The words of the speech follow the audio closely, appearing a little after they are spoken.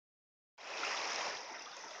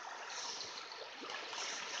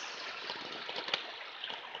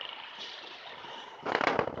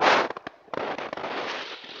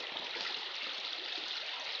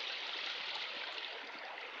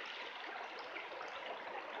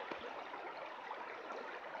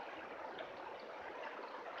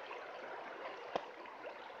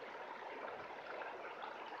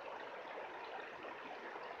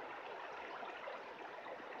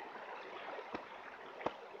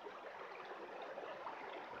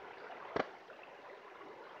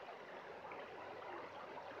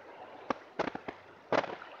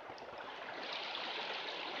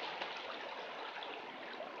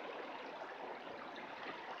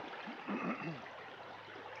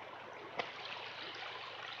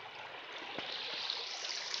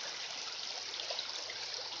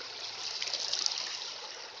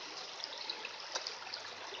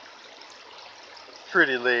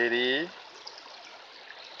Pretty lady.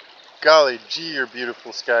 Golly gee, you're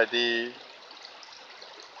beautiful, Skadi.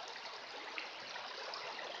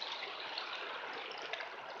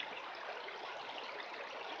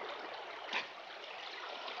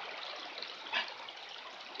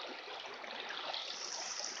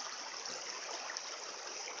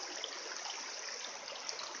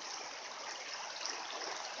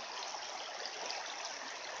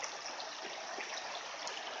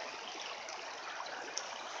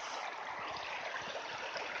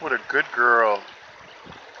 What a good girl.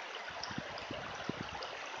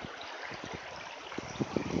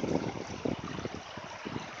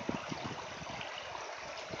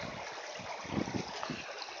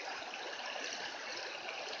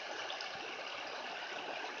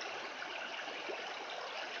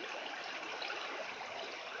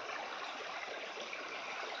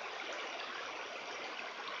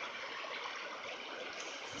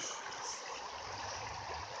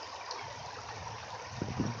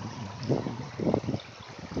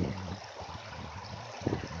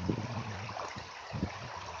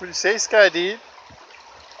 What do you say, Skadi?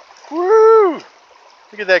 Woo! Look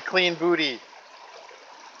at that clean booty.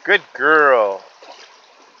 Good girl.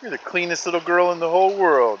 You're the cleanest little girl in the whole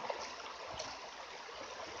world.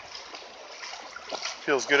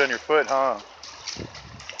 Feels good on your foot, huh?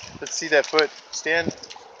 Let's see that foot. Stand.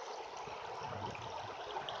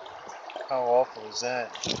 How awful is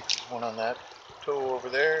that? There's one on that toe over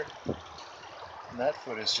there. And that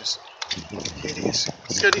foot is just hideous.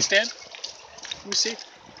 Skadi, stand. Let me see.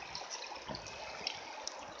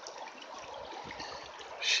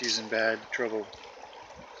 She's in bad trouble.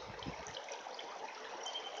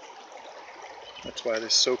 That's why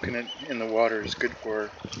this soaking it in the water is good for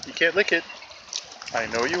her. You can't lick it. I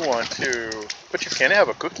know you want to, but you can have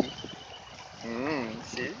a cookie.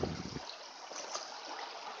 See?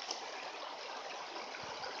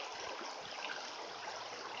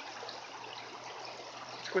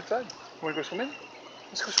 Let's go inside. You want to go swimming?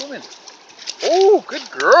 Let's go swimming. Oh, good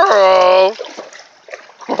girl.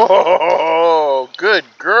 Oh, good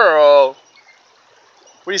girl.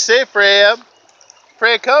 What do you say, Freya?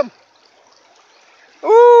 Freya, come.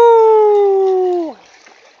 Ooh.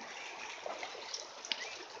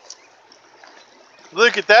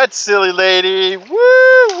 Look at that silly lady. Woo,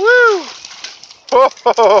 woo.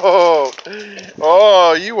 Oh,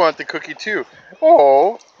 oh, you want the cookie too.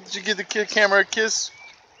 Oh, did you give the camera a kiss?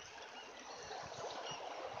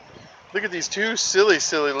 Look at these two silly,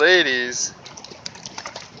 silly ladies.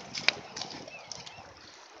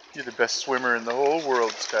 You're the best swimmer in the whole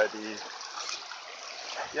world, Skadi.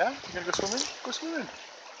 Yeah? You gonna go swimming? Go swimming.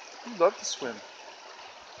 You love to swim.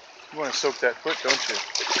 You want to soak that foot, don't you?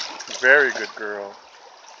 Very good girl.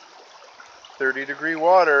 30-degree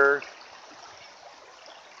water.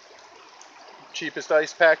 Cheapest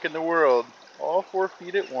ice pack in the world. All 4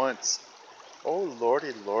 feet at once. Oh,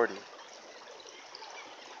 lordy, lordy.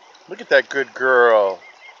 Look at that good girl.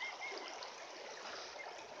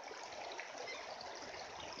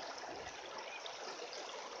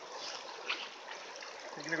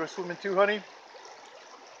 You gonna go swimming too, honey?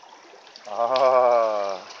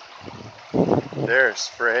 Ah, there's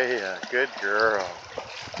Freya. Good girl.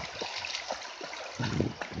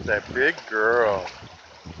 That big girl.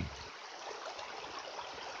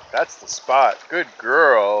 That's the spot. Good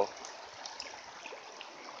girl.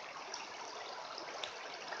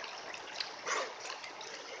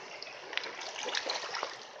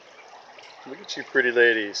 Look at you pretty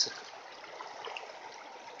ladies.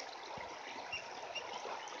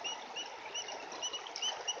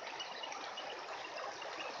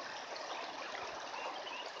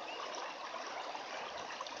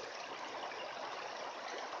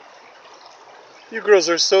 You girls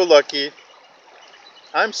are so lucky.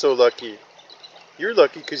 I'm so lucky. You're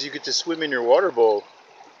lucky because you get to swim in your water bowl.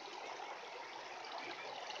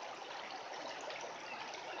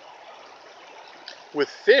 With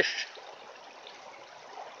fish.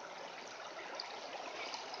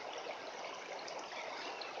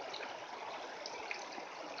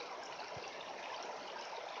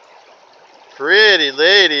 Pretty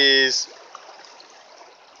ladies.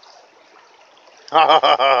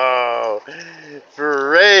 Oh,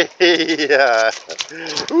 Freya.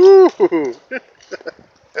 Ooh.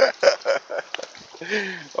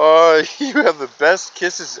 Oh, you have the best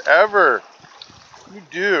kisses ever. You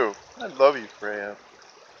do. I love you, Freya.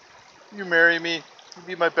 You marry me. You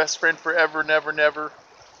be my best friend forever, never, never.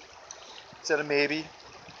 Is that a maybe?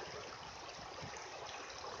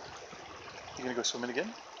 You gonna go swimming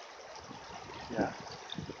again? Yeah.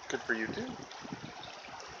 Good for you too.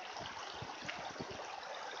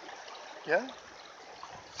 Yeah?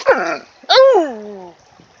 Oh! Ooh!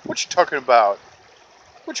 What you talking about?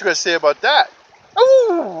 What you gonna say about that?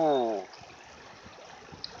 Ooh!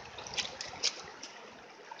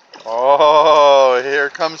 Oh, here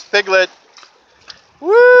comes Piglet. Woo,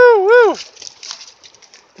 woo!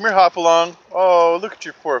 Come here, Hopalong. Oh, look at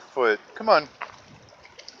your poor foot. Come on.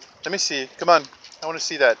 Let me see. Come on. I want to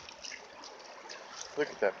see that. Look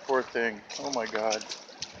at that poor thing. Oh my God.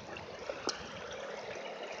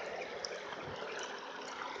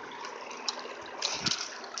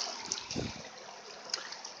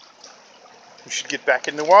 You should get back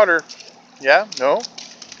in the water. Yeah? No?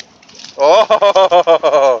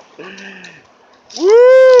 Oh!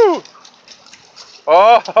 Woo!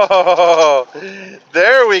 Oh!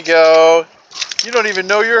 There we go. You don't even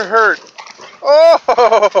know you're hurt.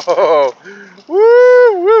 Oh!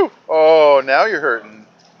 Woo! Woo! Oh, now you're hurting.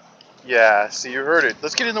 Yeah, see, you hurt it.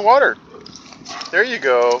 Let's get in the water. There you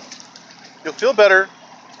go. You'll feel better.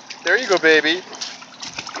 There you go, baby.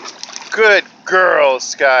 Good girl,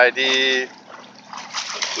 Skadi.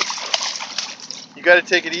 You got to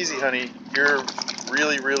take it easy, honey. You're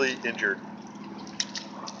really, really injured.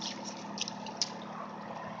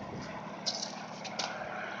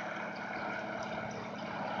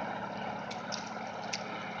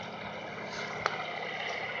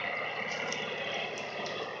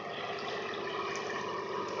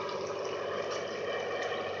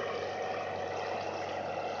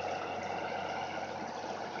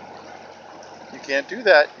 You can't do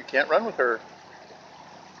that. You can't run with her.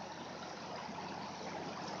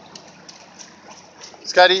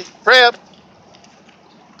 Skadi, Freya.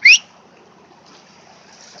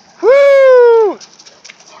 Woo!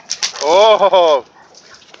 Oh!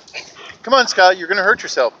 Come on, Scott. You're going to hurt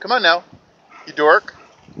yourself. Come on now. You dork.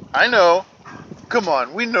 I know. Come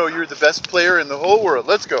on. We know you're the best player in the whole world.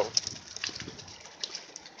 Let's go.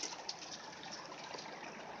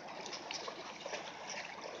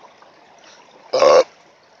 Up.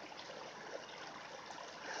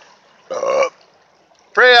 Up.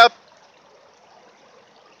 Freya.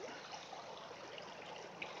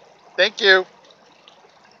 Thank you.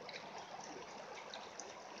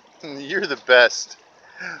 You're the best.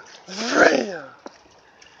 Freya.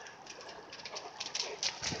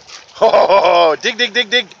 Oh, dig, dig, dig,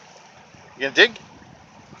 dig. You gonna dig?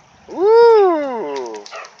 Woo! Look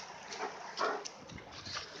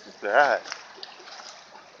at that.